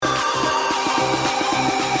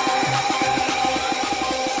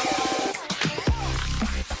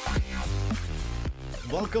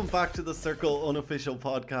Welcome back to the Circle Unofficial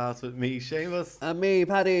Podcast with me, Seamus. And me,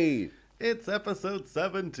 Paddy. It's episode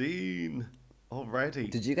 17 already.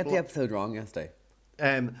 Did you get the episode wrong yesterday?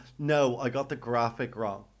 No, I got the graphic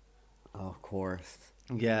wrong. Oh, of course.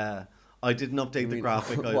 Yeah, I didn't update the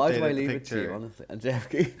graphic. I why updated do I the leave picture, it to you, honestly? And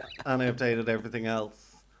Jeffrey. and I updated everything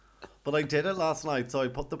else. But I did it last night, so I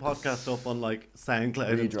put the podcast up on like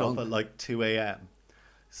SoundCloud and drunk? stuff at like 2 a.m.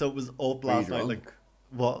 So it was up last night. drunk? Like,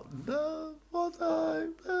 what? No, was I?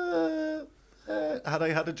 Had I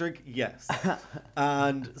had a drink? Yes.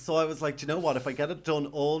 And so I was like, do you know what? If I get it done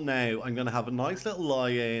all now, I'm going to have a nice little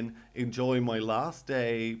lie-in, enjoy my last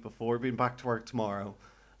day before being back to work tomorrow.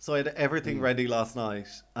 So I had everything ready last night,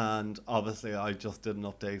 and obviously I just didn't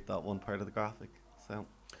update that one part of the graphic. So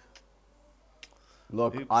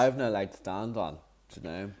Look, Oops. I have no leg to stand on, do you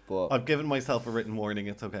know? But I've given myself a written warning.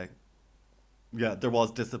 It's okay. Yeah, there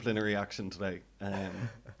was disciplinary action today.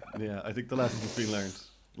 Yeah, I think the lesson's been learned.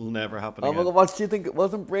 It'll never happen oh again. my God, what do you think? It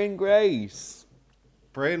wasn't Brain great?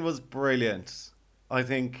 Brain was brilliant. I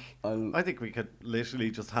think I'll- I think we could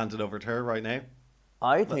literally just hand it over to her right now.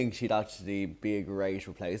 I think she'd actually be a great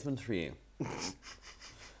replacement for you.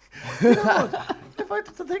 You know what? If I had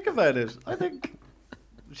to think about it, I think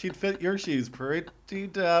she'd fit your shoes pretty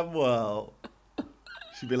damn well.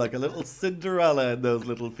 She'd be like a little Cinderella in those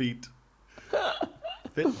little feet.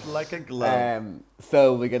 Fit like a glove.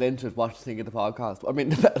 So we get into it. What do you think of the podcast? I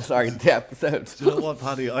mean, sorry, the episode. Do you know what,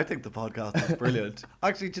 Paddy? I think the podcast is brilliant.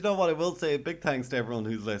 Actually, do you know what? I will say a big thanks to everyone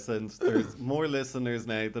who's listened. There's more listeners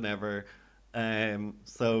now than ever.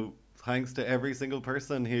 So thanks to every single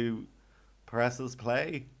person who presses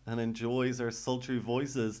play and enjoys our sultry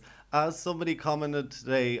voices. As somebody commented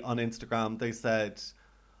today on Instagram, they said,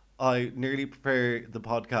 I nearly prefer the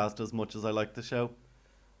podcast as much as I like the show.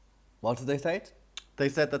 What did they say? They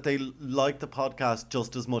said that they like the podcast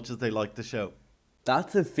just as much as they like the show.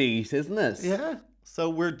 That's a feat, isn't it? Yeah. So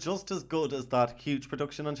we're just as good as that huge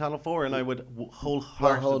production on Channel 4, and I would Well,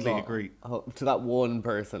 wholeheartedly hold on. agree. To that one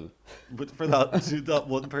person. But for that, to that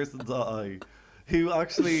one person's eye, who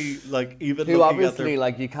actually, like, even Who looking at obviously, their...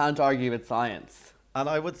 like, you can't argue with science. And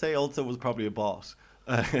I would say also was probably a bot.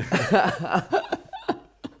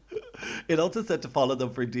 It also said to follow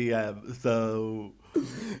them for DM, so...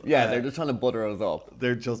 Yeah, they're just trying to butter us up.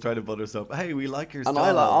 They're just trying to butter us up. Hey, we like your And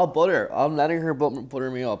style. I'll butter. I'm letting her butter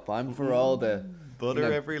me up. I'm for all the... Butter you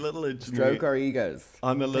know, every little inch. of me. Stroke our egos.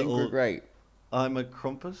 I'm a Think we're little... great. I'm a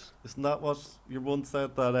crumpet. Isn't that what your one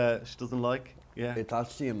said that she doesn't like? Yeah. It's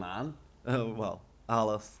actually a man. Oh, well,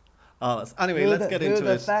 Alice. Anyway, let's get into Who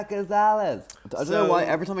the it. fuck is Alice? I don't know So- why.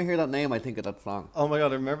 Every time I hear that name, I think of that song. Oh my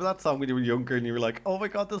God, I remember that song when you were younger and you were like, oh my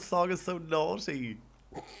God, this song is so naughty.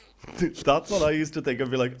 That's what I used to think.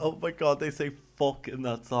 I'd be like, oh my God, they say fuck in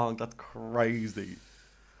that song. That's crazy.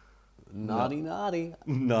 Naughty, naughty.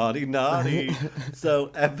 Naughty, naughty.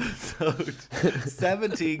 So episode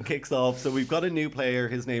 17 kicks off. So we've got a new player.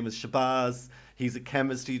 His name is Shabazz. He's a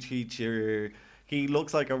chemistry teacher. He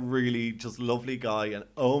looks like a really just lovely guy. And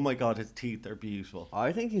oh my God, his teeth are beautiful.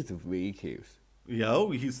 I think he's really cute.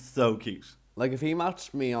 Yo, he's so cute. Like, if he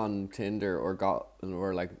matched me on Tinder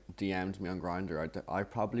or like DM'd me on Grindr, I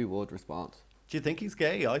probably would respond. Do you think he's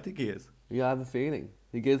gay? I think he is. Yeah, I have a feeling.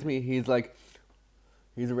 He's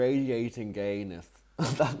radiating gayness.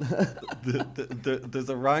 There's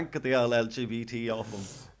a rank at the LGBT of him.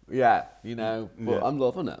 Yeah, you know, but Yeah. I'm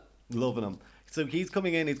loving it. Loving him. So he's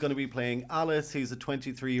coming in, he's going to be playing Alice, who's a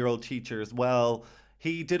 23-year-old teacher as well.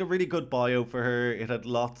 He did a really good bio for her. It had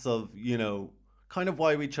lots of, you know, kind of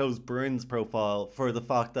why we chose Byrne's profile, for the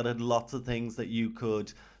fact that it had lots of things that you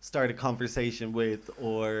could start a conversation with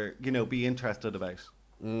or, you know, be interested about.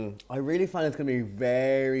 I really find it's going to be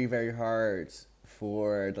very, very hard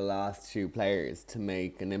for the last two players to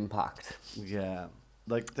make an impact. Yeah.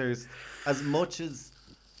 Like, there's as much as,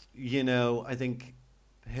 you know, I think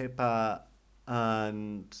Pippa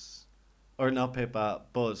and, or not Pippa,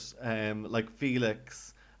 but like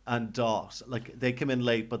Felix and Dot, like, they come in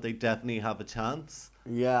late, but they definitely have a chance.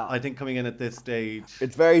 Yeah. I think coming in at this stage,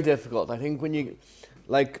 It's very difficult. I think when you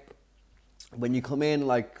come in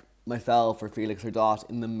like myself or Felix or Dot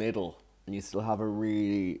in the middle, and you still have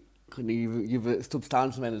you've a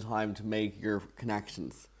substantial amount of time to make your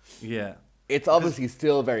connections. yeah, It's obviously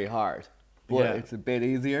still very hard, but Yeah. it's a bit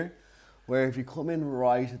easier. Where if you come in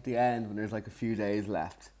right at the end when there's like a few days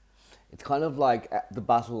left, it's kind of like the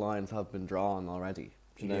battle lines have been drawn already.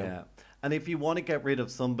 You know? yeah. And if you want to get rid of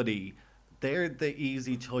somebody, they're the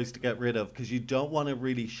easy choice to get rid of, because you don't want to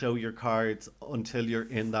really show your cards until you're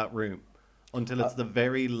in that room, until it's the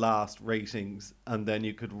very last ratings, and then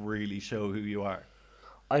you could really show who you are.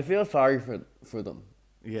 I feel sorry for them.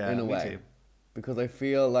 Yeah, in a me way. too. because I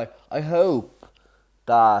feel like I hope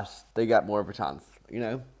that they get more of a chance. You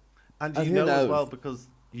know, And and you who know as knows? well, because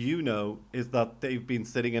you know, is that they've been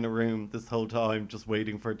sitting in a room this whole time just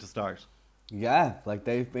waiting for it to start. Yeah, like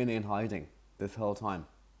they've been in hiding this whole time.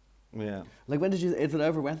 Yeah. Like when did you? Is it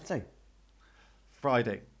over Wednesday?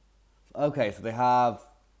 Friday. Okay, so they have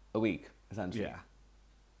a week essentially.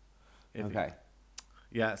 Yeah. Okay.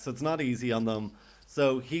 Yeah, so it's not easy on them.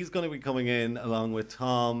 So he's going to be coming in along with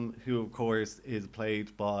Tom, who of course is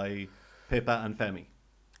played by Pippa and Femi.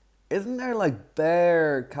 Isn't there like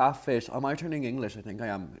bear, catfish? Am I turning English? I think I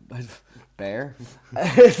am. Bear?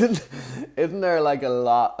 isn't there like a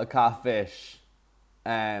lot of catfish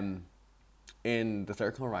in the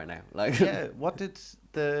circle right now? Like Yeah, what did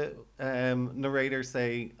the narrator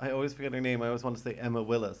say? I always forget her name. I always want to say Emma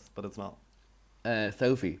Willis, but it's not.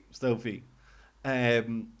 Sophie. Sophie.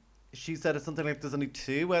 She said it's something like there's only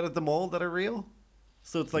 2 out of them all that are real.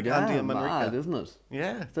 So it's like Andy and Manrika. Mad, isn't it?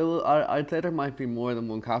 Yeah. So I'd say there might be more than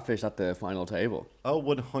one catfish at the final table. Oh,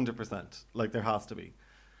 100%. Like there has to be.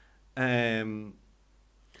 Right,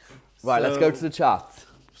 let's go to the chats.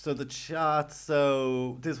 So the chat,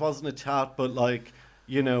 so this wasn't a chat, but like,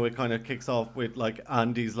 you know, it kind of kicks off with like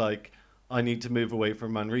Andy's like, I need to move away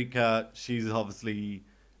from Manrika. She's obviously,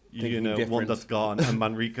 you Thinking know, one different. that's gone. And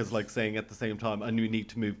Manrika's like saying at the same time, and you need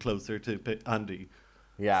to move closer to Andy.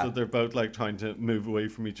 Yeah. So they're both like trying to move away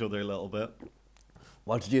from each other a little bit.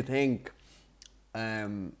 What did you think?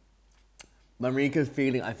 Manrika's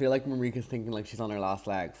feeling. I feel like Manrika's thinking like she's on her last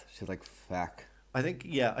legs. She's like, fuck. I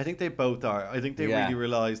think they both are. I think they Yeah. really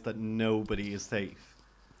realise that nobody is safe.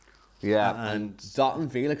 Yeah, And- Dot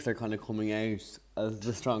and Felix are kind of coming out as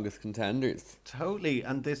the strongest contenders. Totally,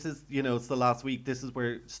 and this is, you know, it's the last week. This is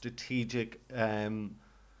where strategic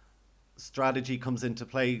strategy comes into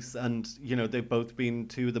place, and you know they've both been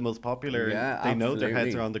 2 of the most popular. Yeah, they know their heads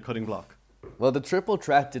absolutely. are on the cutting block. Well, the triple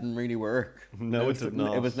threat didn't really work. No, it did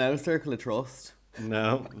not. It was no circle of trust.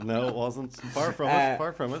 No, it wasn't. Far from it.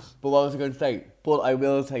 Far from it. But what was I going to say? But I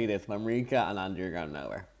will tell you this: Manrika and Andy are going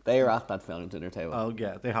nowhere. They are at that film dinner table. Oh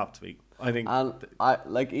yeah, they have to be. I think. And I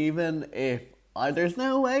like even if there's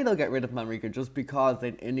no way they'll get rid of Manrika just because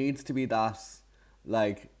it needs to be that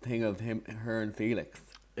like thing of her and Felix.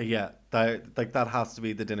 Yeah, that has to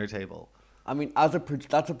be the dinner table. I mean,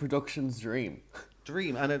 that's a production's dream.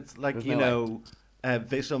 Dream, and it's like There's you no know,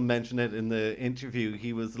 Vishal mentioned it in the interview.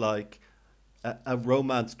 He was like, a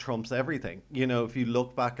romance trumps everything. You know, if you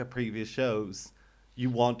look back at previous shows, you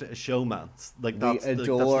want a showmance. Like that's We the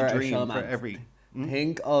adore dream a for showmance. every.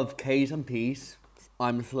 Think of Kate and Pete.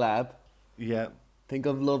 I'm a celeb. Yeah, Think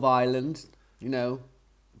of Love Island. You know,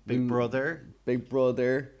 Big Brother. Big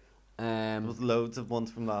Brother. There was loads of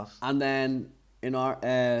ones from that. And then in our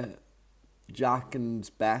Jack and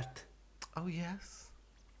Beth. Oh yes,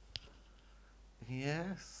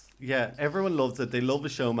 yes, yeah. Everyone loves it. They love a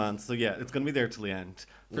showman. So yeah, it's gonna be there till the end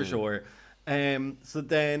for sure. So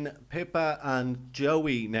then Pippa and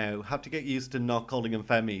Joey now have to get used to not calling him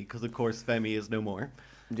Femi because of course Femi is no more.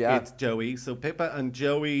 Yeah. It's Joey. So Pippa and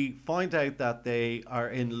Joey find out that they are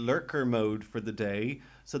in lurker mode for the day.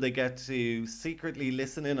 So they get to secretly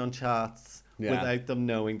listen in on chats without them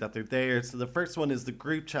knowing that they're there. So the first one is the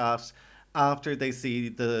group chat after they see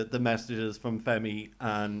the messages from Femi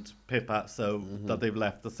and Pippa, so that they've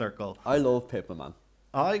left the circle. I love Pippa, man.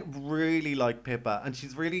 I really like Pippa, and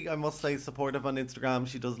she's really, I must say, supportive on Instagram.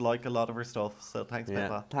 She does like a lot of her stuff, so thanks,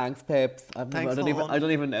 Pippa. Thanks, Pips. Thanks, I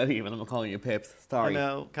don't even know you, and I'm calling you Pips. Sorry. I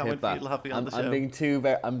know. Can't wait for you to have me on the show.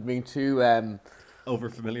 I'm being too Over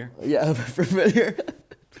familiar. yeah, familiar.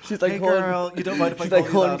 She's like, Hey girl, you don't mind if I she's call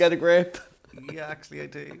like, you "Hun, that?" get a grip." Yeah, actually I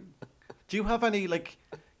do. Do you have any, like,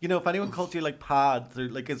 you know, if anyone calls you like Pads, or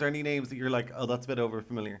like, is there any names that you're like, oh, that's a bit over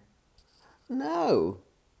familiar? No.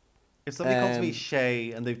 If somebody calls me Um,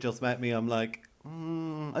 Shay and they've just met me, I'm like,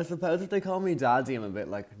 I suppose if they call me Daddy, I'm a bit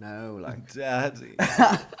like, no, like. Daddy.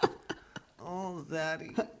 Oh,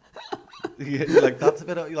 Daddy. Yeah, like, that's a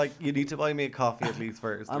bit, like, you need to buy me a coffee at least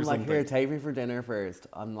first. I'm or like, something. here, take me for dinner first.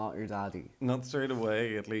 I'm not your daddy. Not straight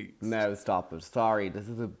away, at least. No, stop it. Sorry, this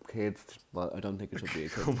is a kids. Well, I don't think it should be a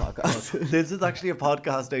kids podcast. This is actually a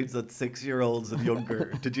podcast aimed at 6-year-olds and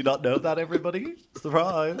younger. Did you not know that, everybody?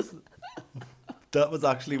 Surprise. That was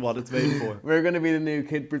actually what it's made for. We're gonna be the new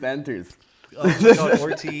kid presenters. Oh my god,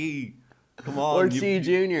 RTE. Come on. RT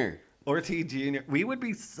Junior. RTE Junior. We would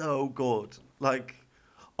be so good. Like,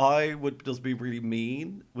 I would just be really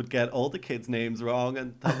mean, would get all the kids' names wrong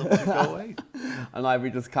and tell them to go away. And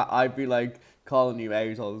I'd be like calling you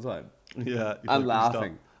out all the time. Yeah. you'd And like, "Stop."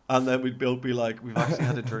 laughing. And then we'd both be like, we've actually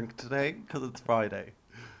had a drink today because it's Friday.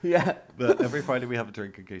 Yeah. But every Friday we have a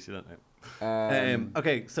drink in case you don't know.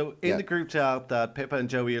 Okay, so in the group chat that Pippa and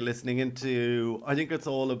Joey are listening into, I think it's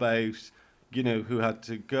all about, you know, who had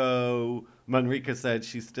to go. Manrika said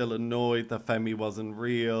she's still annoyed that Femi wasn't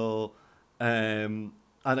real. And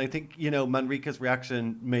I think, you know, Manrika's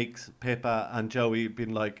reaction makes Pippa and Joey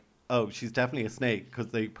being like, oh, she's definitely a snake, because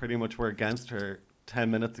they pretty much were against her 10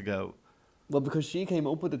 minutes ago. Well, because she came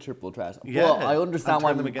up with the triple threat. Yeah, Well, I understand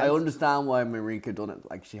why. I understand why Manrika done it.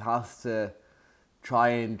 Like, she has to try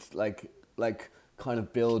and like kind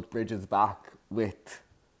of build bridges back with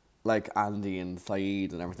like Andy and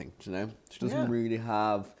Saeed and everything. Do you know? She doesn't really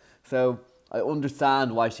have. So I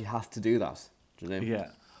understand why she has to do that. Do you know? Yeah.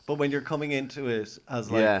 But when you're coming into it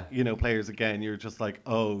as like, you know, players again, you're just like,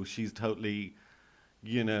 oh, she's totally,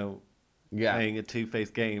 you know, playing a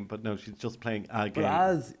two-faced game. But no, she's just playing a game. But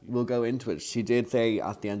as we'll go into it, she did say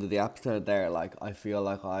at the end of the episode there, like, I feel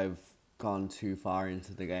like I've gone too far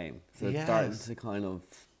into the game. So it's starting to kind of...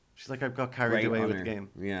 She's like, I've got carried away with the game.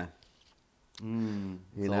 Yeah. You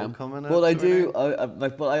know, coming but I do,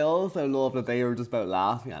 but I also love that they were just about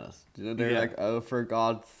laughing at it. You know, they're like, "Oh, for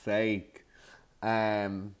God's sake!"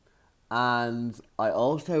 And I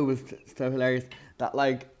also was so hilarious that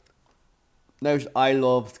like, no, I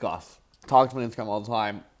love Scott. Talk to him on Instagram all the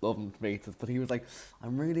time, love him to pieces. But he was like,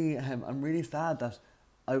 I'm really sad that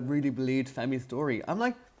I really believed Femi's story. I'm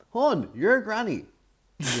like, hon, you're a granny.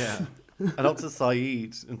 Yeah. And also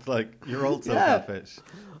Saeed, it's like, you're also catfish.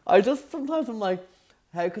 I just, sometimes I'm like,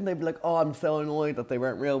 how can they be like, oh, I'm so annoyed that they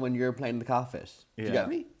weren't real when you're playing the catfish? Do you get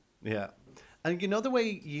me? Yeah. And you know the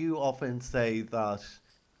way you often say that,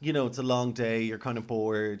 you know, it's a long day, you're kind of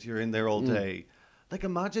bored, you're in there all day. Like,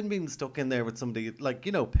 imagine being stuck in there with somebody, like,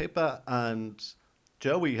 you know, Pippa and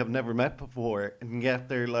Joey have never met before, and yet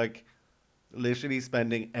they're like literally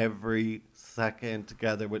spending every second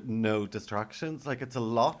together with no distractions. Like, it's a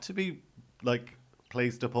lot to be like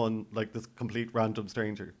placed upon like this complete random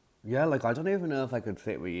stranger. Yeah, like, I don't even know if I could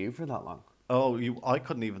sit with you for that long. Oh, I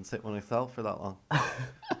couldn't even sit with myself for that long.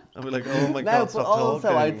 I'd be like, oh my God, stop talking.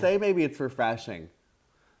 Also, I'd say maybe it's refreshing.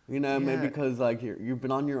 You know, maybe because like you've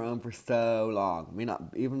been on your own for so long. I mean,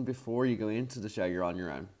 even before you go into the show, you're on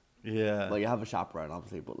your own. Yeah. Well, you have a chaperone,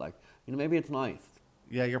 obviously, but like, you know, maybe it's nice.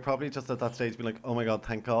 Yeah, you're probably just at that stage being like, oh my God,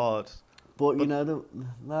 thank God. But you know,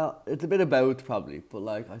 well, it's a bit of both probably. But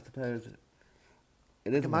like, I suppose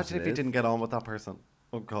it is. Imagine if you didn't get on with that person.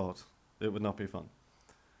 Oh God, it would not be fun.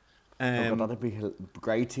 Oh God, that'd be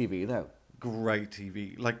great TV though. Great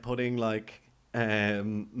TV, like putting like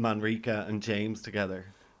Manrika and James together.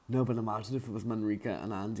 No, but imagine if it was Manrika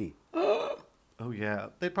and Andy. Oh yeah,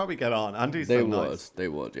 they'd probably get on. Andy's they so would, nice. They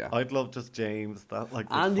would, yeah. I'd love just James. That like.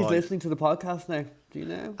 Andy's listening to the podcast now. Do you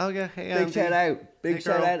know? Oh yeah, hey Andy. Big shout out, Hey,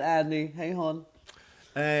 shout out, Andy. Hey hon.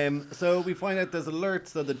 So we find out there's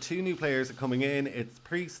alerts that the two new players are coming in. It's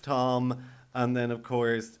Priest Tom, and then of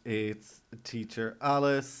course it's Teacher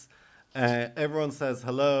Alice. Everyone says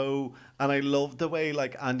hello, and I love the way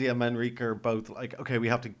like Andy and Manrika are both like, okay, we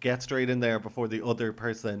have to get straight in there before the other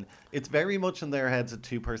person. It's very much in their heads a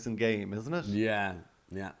two-person game, isn't it? Yeah,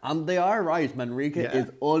 yeah, and they are right. Manrika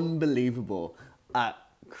is unbelievable at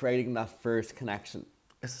creating that first connection.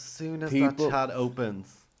 As soon as that chat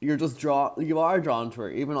opens, you are drawn to her.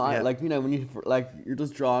 Even I, like, you know, when you're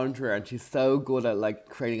just drawn to her, and she's so good at like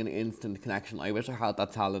creating an instant connection. I wish I had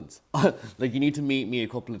that talent. Like, you need to meet me a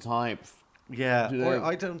couple of times. Yeah, or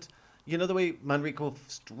I don't. You know the way Manrika will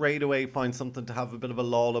straight away find something to have a bit of a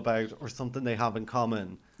lull about, or something they have in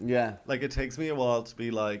common. Yeah. Like, it takes me a while to be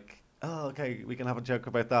like, oh, okay, we can have a joke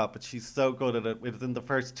about that. But she's so good at it. Within the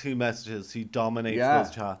first two messages, she dominates those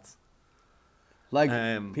chats.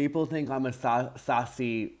 Like, people think I'm a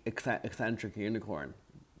sassy, eccentric unicorn.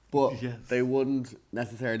 But they wouldn't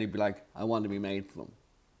necessarily be like, I want to be made to them.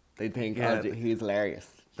 They'd think, oh, he's hilarious.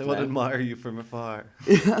 They would admire you from afar.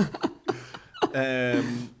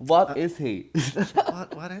 What is he?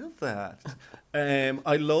 what is that?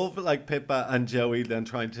 I love, like, Pippa and Joey then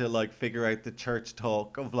trying to, like, figure out the church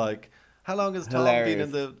talk of, like, how long has Tom been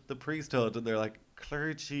in the priesthood? And they're like,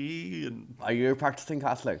 clergy. And are you a practicing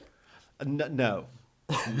Catholic? No.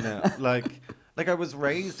 Like I was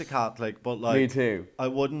raised a Catholic, but like me too. I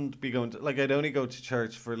wouldn't be going to, like, I'd only go to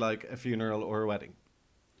church for like a funeral or a wedding.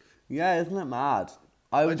 Yeah, isn't it mad?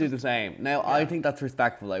 I would do the same. Now I think that's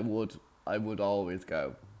respectful. I would always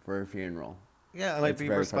go for a funeral. Yeah, and I'd be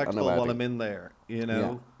respectful while I'm in there, you know.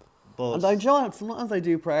 Yeah. But and sometimes I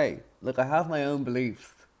do pray. Like, I have my own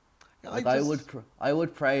beliefs. Like, I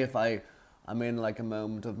would pray if I'm in like a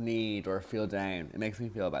moment of need or feel down. It makes me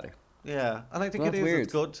feel better. Yeah, and I think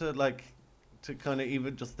it's good to like to kind of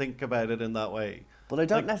even just think about it in that way. But I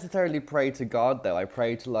don't necessarily pray to God, though. I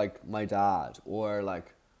pray to, like, my dad or,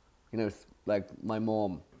 like, you know, like, my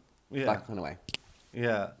mum. Yeah. That kind of way.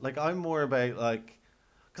 Yeah. Like, I'm more about, like...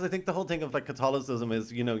 Because I think the whole thing of, like, Catholicism is,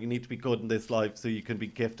 you know, you need to be good in this life so you can be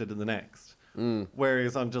gifted in the next.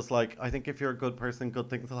 Whereas I'm just like, I think if you're a good person, good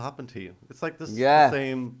things will happen to you. It's like the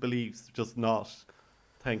same beliefs, just not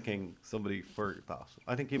thanking somebody for that.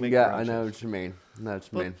 I think you make Yeah, I know what you mean.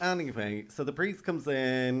 Anyway, so the priest comes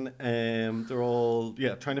in, they're all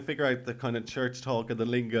trying to figure out the kind of church talk and the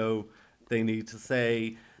lingo they need to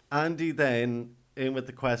say. Andy then in with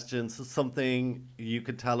the questions, so something you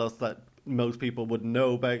could tell us that most people would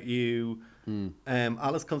know about you.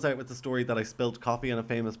 Alice comes out with the story that I spilled coffee on a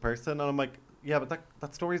famous person, and I'm like, yeah, but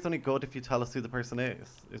that story is only good if you tell us who the person is.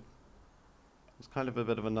 It's kind of a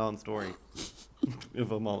bit of a non-story,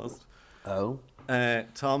 if I'm honest. Oh.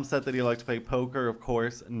 Tom said that he liked to play poker, of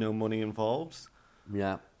course, no money involved.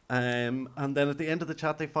 Yeah. And then at the end of the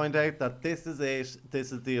chat, they find out that this is it.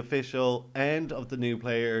 This is the official end of the new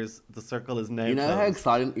players. The circle is now closed.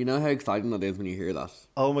 You know how exciting that is when you hear that?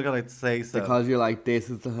 Oh my God, I'd say so. Because you're like, this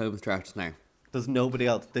is the home stretch now. There's nobody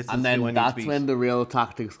else. This is and then who I need that's to beat. when the real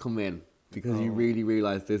tactics come in. Because you really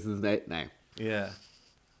realise this is it now. Yeah.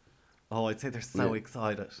 Oh, I'd say they're so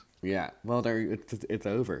excited. Yeah. Well, it's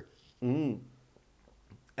over. You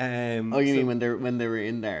mean when they were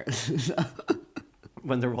in there?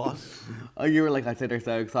 When they're what? Oh, you were like, I said they're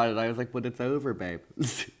so excited. I was like, but it's over, babe.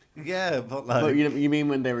 Yeah, but like... But you mean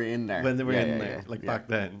when they were in there? When they were in there, back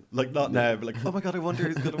then. Like, not now, but like, oh my God, I wonder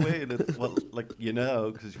who's going to win. It's, well, like, you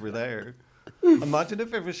know, because you were there. Imagine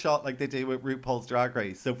if it was shot like they did with RuPaul's Drag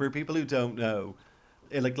Race. So for people who don't know,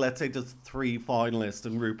 like, let's say there's 3 finalists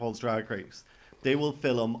in RuPaul's Drag Race. They will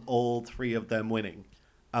film all 3 of them winning.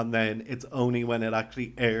 And then it's only when it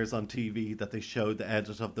actually airs on TV that they show the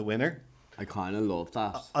edit of the winner. I kind of love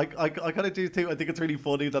that. I kind of do too. I think it's really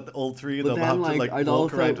funny that all 3 of them have to like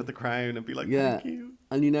walk around with the crown and be like, thank you.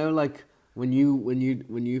 And you know, like when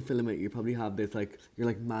you film it, you probably have this like you're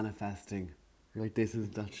like manifesting. You're like, this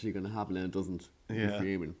is actually going to happen, and it doesn't. Yeah. You're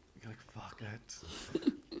fuming. You're like, fuck it.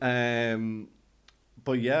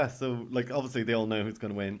 But yeah, so like obviously they all know who's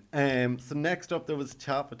going to win. So next up there was a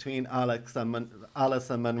chat between Alice and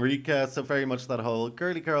Manrika. So very much that whole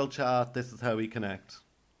girly girl chat. This is how we connect.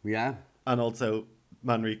 Yeah. And also,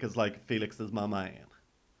 Manrika's like, Felix is my man.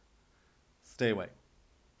 Stay away.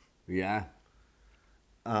 Yeah.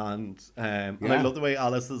 And I love the way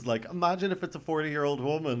Alice is like, imagine if it's a 40-year-old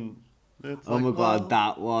woman. It's oh like, my God,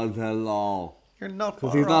 that was a law. You're not far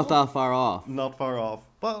off. Because he's not that far off. Not far off.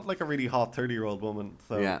 But like a really hot 30-year-old woman.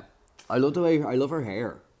 So yeah. I love her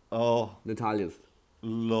hair. Oh. Natalia's.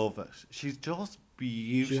 Love it. She's just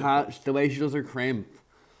beautiful. The way she does her crimp.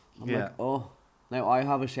 I'm yeah. like, oh. Now, I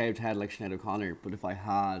have a shaved head like Sinead O'Connor, but if I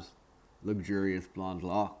had luxurious blonde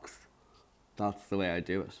locks, that's the way I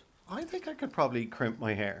do it. I think I could probably crimp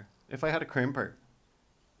my hair. If I had a crimper.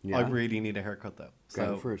 Yeah. I really need a haircut, though.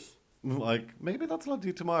 Go first. Like, maybe that's what I'll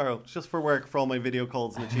do tomorrow. It's just for work, for all my video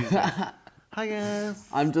calls on a Tuesday. Hi, guys.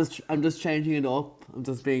 I'm just changing it up. I'm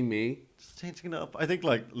just being me. Just changing it up. I think,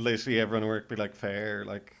 like, literally everyone at work be like, fair,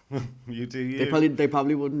 like, you do you. They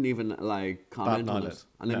probably wouldn't even, like, comment on it.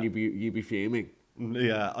 And then you'd be fuming.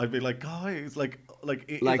 Yeah, I'd be like, guys, like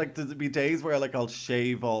there'd be days where like I'll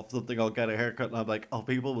shave off something, I'll get a haircut, and I'm like, oh,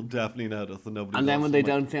 people will definitely notice, and nobody. And then when they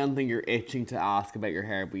don't say anything, you're itching to ask about your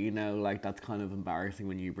hair, but you know, like that's kind of embarrassing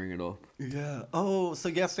when you bring it up. Yeah. Oh, so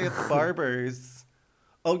yesterday at the barber's.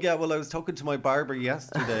 Oh yeah, well I was talking to my barber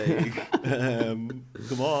yesterday. Come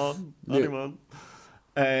on, anyone.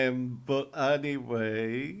 But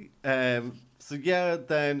anyway, so yeah,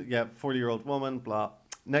 then 40-year-old woman, blah.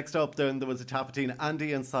 Next up, then there was a chat between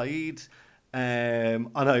Andy and Saeed, and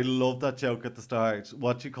I love that joke at the start.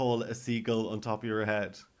 What do you call a seagull on top of your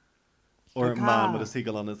head, or a man with a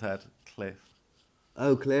seagull on his head? Cliff.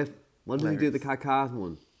 Oh, Cliff. What did he do the caca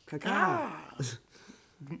one? Caca.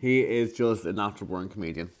 He is just a natural born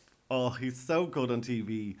comedian. Oh, he's so good on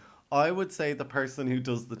TV. I would say the person who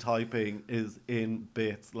does the typing is in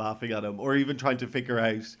bits laughing at him, or even trying to figure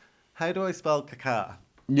out, how do I spell caca?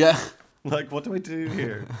 Yeah. Like, what do I do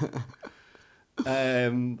here?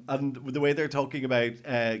 And the way they're talking about,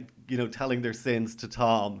 telling their sins to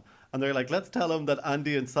Tom. And they're like, let's tell him that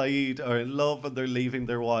Andy and Saeed are in love and they're leaving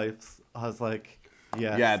their wives. I was like,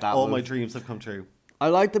 yes, my dreams have come true. I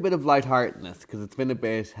liked a bit of lightheartedness because it's been a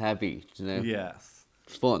bit heavy, you know? Yes.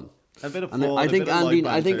 It's fun. A bit of fun. I think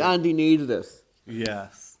Andy needed this.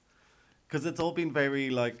 Yes. Because it's all been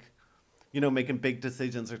very, like, making big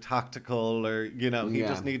decisions or tactical or, he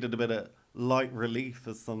just needed a bit of light relief,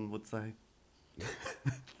 as some would say.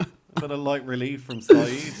 A bit of light relief from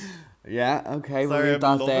Saeed. Yeah, okay, we'll Sorry, leave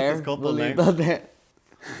I'm in that love with there. this couple We'll leave now. that there.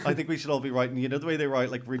 I think we should all be writing. You know the way they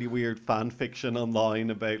write like really weird fan fiction online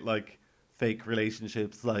about like fake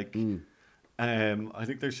relationships. Like, I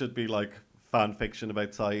think there should be like fan fiction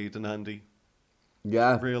about Saeed and Andy.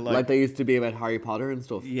 Yeah, Real like they used to be about Harry Potter and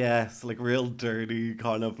stuff. yes, like real dirty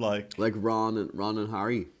kind of like Like Ron and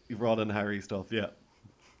Harry. Ron and Harry stuff. Yeah,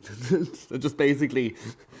 So just basically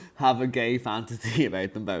have a gay fantasy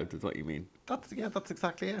about them both, is what you mean. that's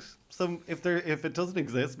exactly it. So if it doesn't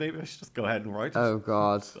exist, maybe I should just go ahead and write it. Oh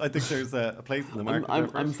God. I think there's a place in the market.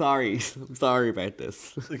 I'm sorry. I'm sorry about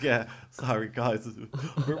this. Yeah, sorry guys.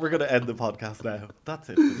 We're gonna end the podcast now. That's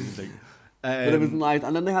it for the evening. But it was nice.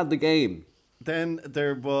 And then they had the game. Then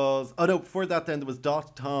there was before that then there was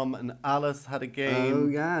Dot, Tom and Alice had a game. Oh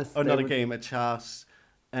yes. Oh, not a game, a chat.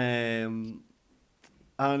 And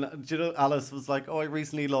do you know Alice was like, "Oh, I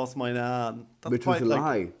recently lost my nan." That's Which was quite a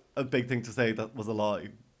lie. a big thing to say. That was a lie.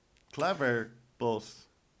 Clever, but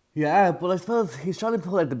Yeah, but I suppose he's trying to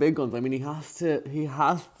pull out the big guns. I mean, he has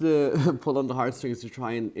to pull on the heartstrings to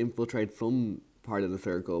try and infiltrate some part of the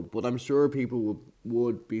circle. But I'm sure people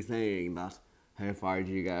would be saying that. How far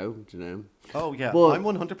do you go? Do you know? oh yeah, But- I'm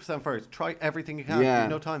 100% for it. Try everything you can. Yeah. You've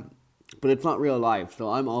no time. But it's not real life, so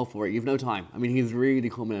I'm all for it. You've no time. I mean, he's really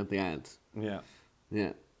coming at the end. Yeah.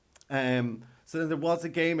 Yeah. So then there was a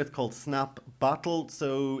game. It's called Snap Battle.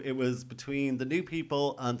 So it was between the new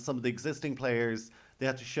people and some of the existing players. They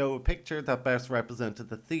had to show a picture that best represented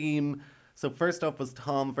the theme. So first up was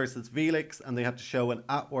Tom versus Felix, and they had to show an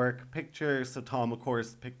at-work picture. So Tom, of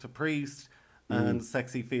course, picked a priest, and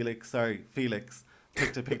sexy Felix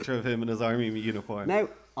picked a picture of him in his army uniform. Now,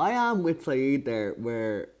 I am with Saeed there,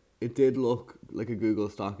 where it did look like a Google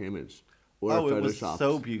stock image. Or Oh, a it was photoshopped.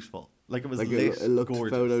 so beautiful. Like it was Like lit, it looked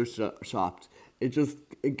gorgeous. photoshopped.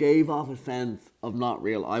 It gave off a sense of not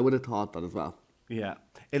real. I would have thought that as well. Yeah.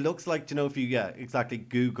 It looks like, do you know, if you, exactly,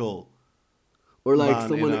 Google. Or like Man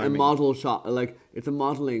someone, in a army. model shot, like it's a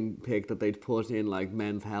modeling pic that they'd put in like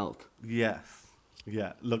Men's Health. Yes.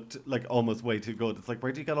 Yeah. Looked like almost way too good. It's like,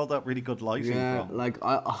 where do you get all that really good lighting Yeah, from? like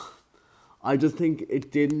I just think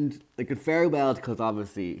it didn't, like it fared well because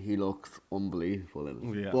obviously he looks unbelievable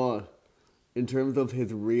in it. Yeah. But in terms of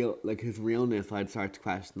his realness, I'd start to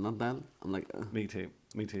question that then. I'm like, Me too.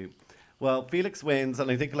 Well, Felix wins, and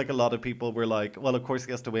I think like a lot of people were like, well, of course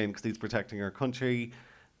he has to win because he's protecting our country.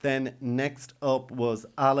 Then next up was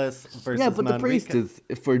Alice versus yeah, but the priest Manrika.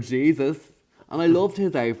 is for Jesus. And I loved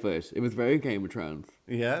his outfit. It was very Game of Thrones.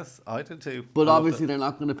 Yes, I did too. But I loved obviously it. they're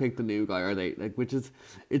not going to pick the new guy, are they? Like,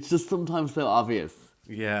 it's just sometimes so obvious.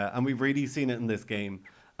 Yeah, and we've really seen it in this game.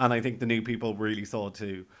 And I think the new people really saw it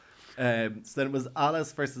too. So then it was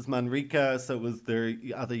Alice versus Manrika. So it was their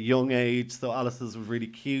at a young age. So Alice's was really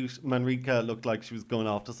cute. Manrika looked like she was going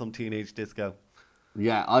off to some teenage disco.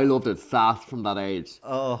 Yeah, I loved it. Sass from that age.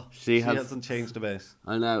 Oh, She she hasn't changed a bit.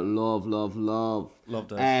 I know, love.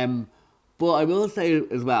 Loved it. But I will say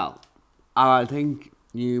as well, I think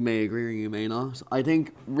you may agree or you may not. I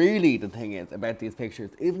think really the thing is about these pictures,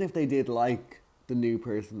 even if they did like the new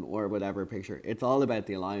person or whatever picture, it's all about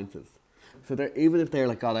the alliances. So even if they're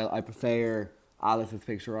like, God, I prefer Alice's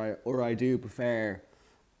picture, or I do prefer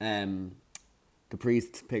the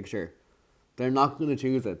priest's picture, they're not going to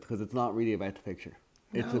choose it because it's not really about the picture.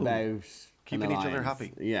 It's No. about Keeping an each other alliance.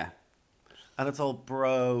 happy. Yeah, And it's all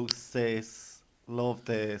bro, sis, love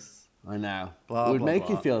this. I know. Blah, it would blah, make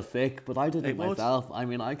you blah. feel sick, but I did it It would. myself. I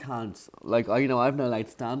mean, I can't. Like, I've no leg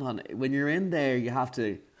to stand on. When you're in there, you have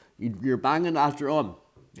to. You're banging that drum.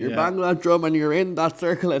 You're Yeah. banging that drum, and you're in that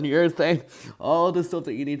circle, and you're saying all the stuff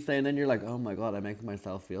that you need to say, and then you're like, oh my God, I'm making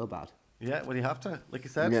myself feel bad. Yeah, well, you have to, like you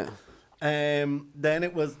said. Yeah. Then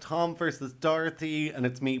it was Tom versus Dorothy, and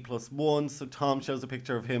it's me plus one. So Tom shows a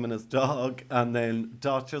picture of him and his dog, and then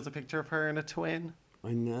Dot shows a picture of her and a twin.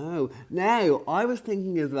 I know. Now, I was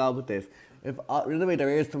thinking as well with this. In the way, there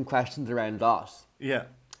is some questions around Dot. Yeah.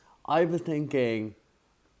 I was thinking,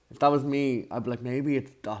 if that was me, I'd be like, maybe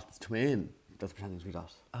it's Dot's twin that's pretending to be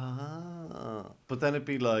Dot. But then it'd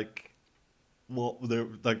be like, well,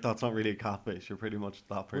 like that's not really a catfish. You're pretty much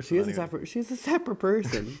that person. Well, anyway. she's a separate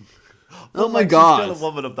person. But, Oh my like, God. She's still a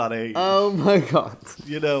woman of that age. Oh my God.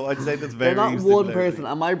 You know, I'd say that's very They're not one similarity. person,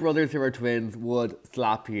 and my brothers who are twins would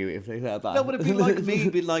slap you if they said that. No, but it'd be like me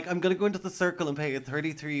being like, I'm going to go into the circle and pay a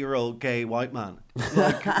 33-year-old gay white man.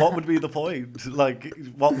 Like, what would be the point? Like,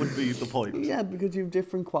 what would be the point? Yeah, because you have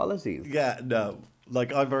different qualities. Yeah, no.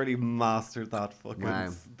 Like, I've already mastered that fucking,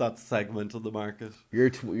 Wow. that segment of the market. You're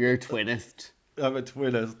twinist. I'm a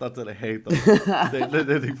twinist, that's it, I hate them.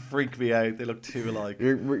 they freak me out, they look too alike.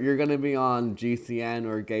 You're going to be on GCN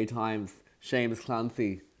or Gay Times, Seamus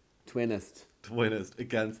Clancy, twinist. to win it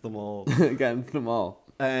against them all. against them all.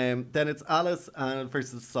 Then it's Alice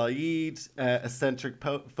versus Saeed, eccentric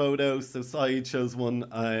photo. So Saeed shows one.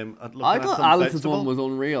 I thought Alice's one was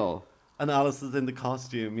unreal. And Alice is in the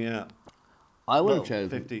costume, yeah. I would have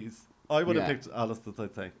chosen 50s. I would have picked Alice,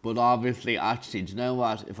 I'd say. But obviously, actually, do you know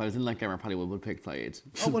what? If I was in that game, I probably would have picked Saeed.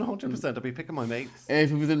 Oh, 100%. I'd be picking my mates.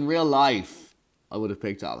 If it was in real life, I would have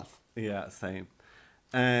picked Alice. Yeah, same.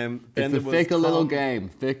 Then it's a fickle little game.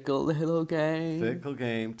 Fickle little game. Fickle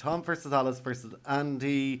game. Tom versus Alice versus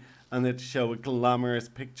Andy. And they show a glamorous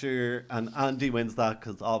picture. And Andy wins that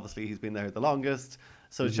because obviously he's been there the longest.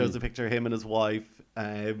 So it shows a picture of him and his wife.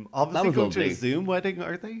 Obviously going to a Zoom wedding,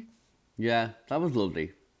 aren't they? Yeah, that was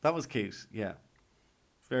lovely. That was cute, yeah.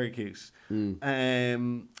 Very cute.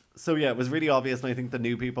 So yeah, it was really obvious, and I think the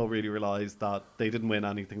new people really realised that they didn't win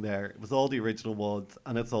anything there. It was all the original ones,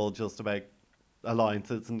 and it's all just about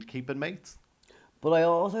alliances and keeping mates. But I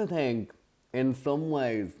also think, in some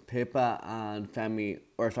ways, Pippa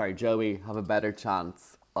and Joey have a better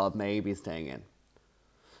chance of maybe staying in.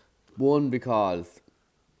 One, because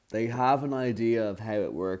they have an idea of how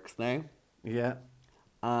it works now. Yeah.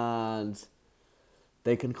 And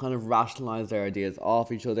they can kind of rationalise their ideas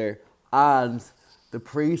off each other. And the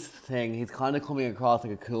priest thing, he's kind of coming across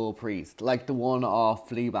like a cool priest. Like the one off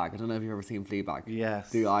Fleabag. I don't know if you've ever seen Fleabag.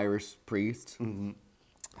 Yes. The Irish priest.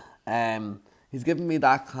 He's giving me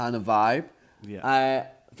that kind of vibe. Yeah.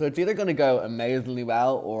 So it's either going to go amazingly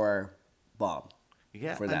well or bomb.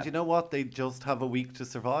 Yeah, and you know what? They just have a week to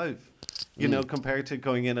survive. You know, compared to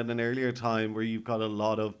going in at an earlier time where you've got a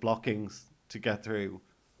lot of blockings to get through.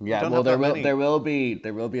 Yeah, well, there will be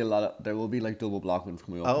like double blockings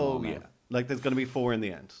coming up. Oh yeah, like there's going to be 4 in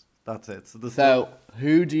the end. That's it. So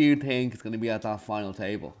who do you think is going to be at that final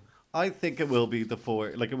table? I think it will be the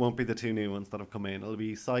 4. Like it won't be the 2 new ones that have come in. It'll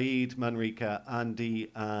be Saeed, Manrika, Andy,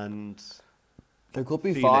 and there could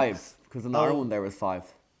be Felix. 5 because in our one there was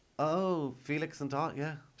 5. Oh, Felix and Dot.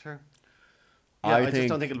 Yeah, sure. Yeah, I just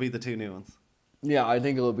don't think it'll be the 2 new ones. Yeah, I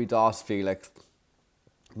think it'll be Dot, Felix,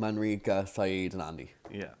 Manrika, Saeed, and Andy.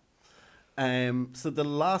 Yeah. So the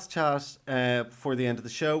last chat before the end of the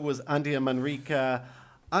show was Andy and Manrika.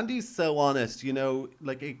 Andy's so honest, you know,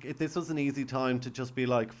 like this was an easy time to just be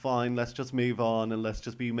like, fine, let's just move on and let's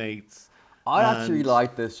just be mates. I actually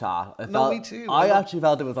liked this chat. Me too. I actually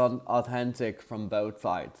felt it was authentic from both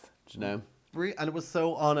sides, do you know? And it was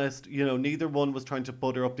so honest, you know, neither one was trying to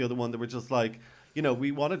butter up the other one. They were just like, you know,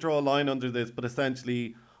 we want to draw a line under this, but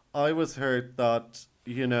essentially I was hurt that,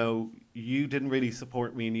 you know, you didn't really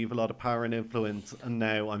support me and you have a lot of power and influence, and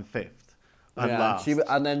now I'm 5th and last.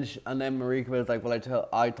 And then Marika was like, well,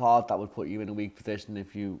 I thought that would put you in a weak position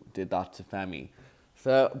if you did that to Femi.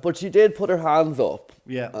 So, but she did put her hands up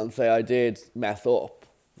and say, I did mess up,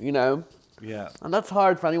 you know? Yeah. And that's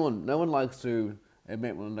hard for anyone. No one likes to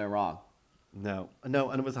admit when they're wrong. No, and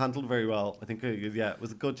it was handled very well. I think, it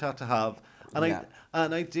was a good chat to have. And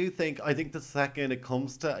I think the second it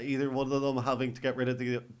comes to either one of them having to get rid of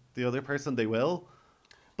the other person, they will.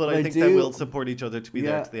 But I think they will support each other to be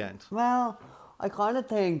there to the end. Well, I kind of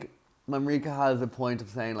think Manrika has a point of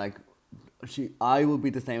saying, like, I would be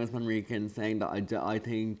the same as Manrika in saying that I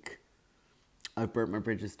think I've burnt my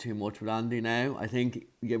bridges too much with Andy now. I think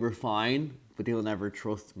we're fine, but he'll never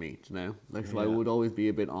trust me, you know? Like, so I would always be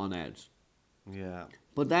a bit on edge. Yeah.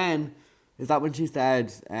 But then, is that when she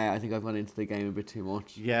said, I think I've gone into the game a bit too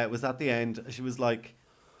much? Yeah, it was at the end. She's like,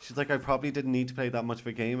 I probably didn't need to play that much of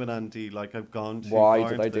a game with Andy. Like, I've gone too far. Why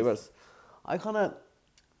did I do it? I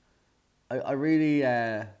really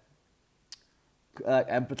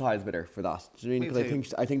empathise with her for that. Do you know what I mean?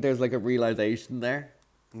 Because I think there's like a realisation there.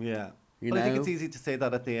 Yeah. But I think it's easy to say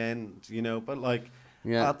that at the end, you know, but like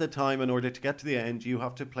at the time, in order to get to the end, you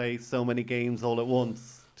have to play so many games all at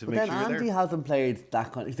once. But then Andy hasn't played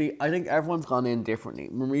that kind. See, I think everyone's gone in differently.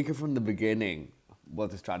 Marika from the beginning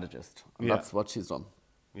was a strategist, and that's what she's done.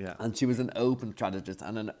 Yeah, and she was an open strategist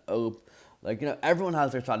and everyone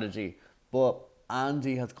has their strategy, but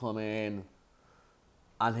Andy has come in,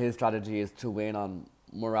 and his strategy is to win on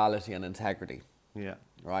morality and integrity. Yeah,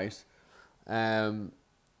 right. And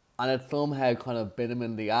it somehow kind of bit him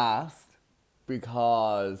in the ass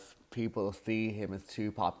because people see him as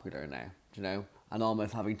too popular now. Do you know? And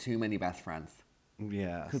almost having too many best friends.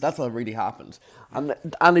 Yeah. Because that's what really happened. And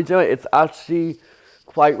it's actually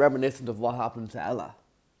quite reminiscent of what happened to Ella.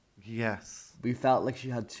 Yes. We felt like she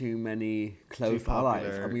had too many close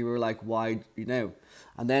allies. And we were like, why, you know?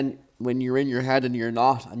 And then when you're in your head and you're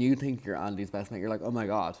not, and you think you're Andy's best mate, you're like, oh my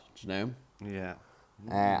God, do you know? Yeah.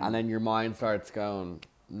 And then your mind starts going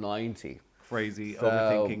 90. Crazy,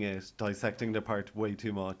 overthinking it, dissecting the part way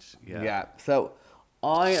too much. Yeah. Yeah. So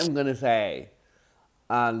I am going to say,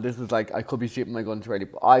 and this is like, I could be shooting my gun too early,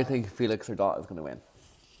 but I think Felix or Dot is going to win.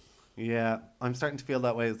 Yeah, I'm starting to feel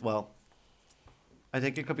that way as well. I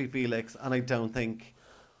think it could be Felix, and I don't think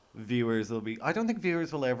viewers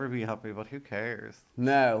will ever be happy, but who cares?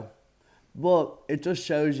 No. But it just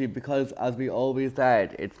shows you, because as we always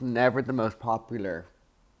said, it's never the most popular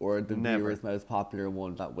or the viewer's most popular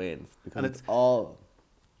one that wins. Because it's always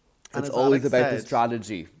Alex about the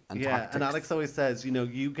strategy and tactics. And Alex always says, you know,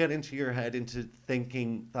 you get into your head into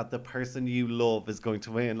thinking that the person you love is going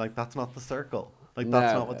to win. Like, that's not the circle. Like,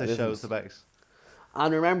 that's not what this show's about.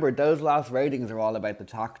 And remember, those last ratings are all about the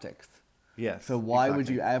tactics. Yes. So why would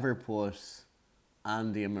you ever put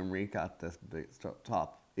Andy and Manrika at this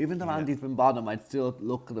top? Even though Andy's been bottom, I'd still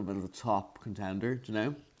look at him as a top contender, do you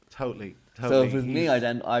know? Totally. So if it was me,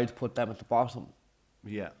 I'd put them at the bottom.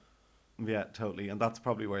 Yeah. Yeah, totally. And that's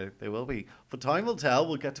probably where they will be. But time will tell.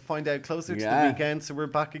 We'll get to find out closer to the weekend. So we're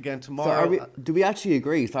back again tomorrow. So do we actually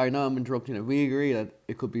agree? Sorry, no, I'm interrupting you. We agree that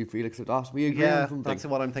it could be Felix or Dot. We agree on something. That's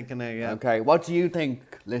what I'm thinking now, yeah. Okay, what do you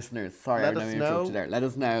think, listeners? Sorry, Let us know. Let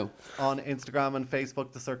us know. On Instagram and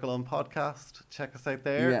Facebook, The Circle On Podcast. Check us out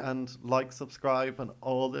there and like, subscribe, and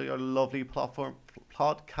all the lovely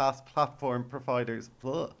podcast platform providers.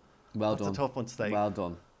 Ugh. Well done. That's a tough one to say. Well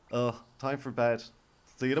done. Time for bed.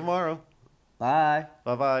 See you tomorrow. Bye.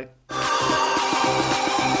 Bye-bye.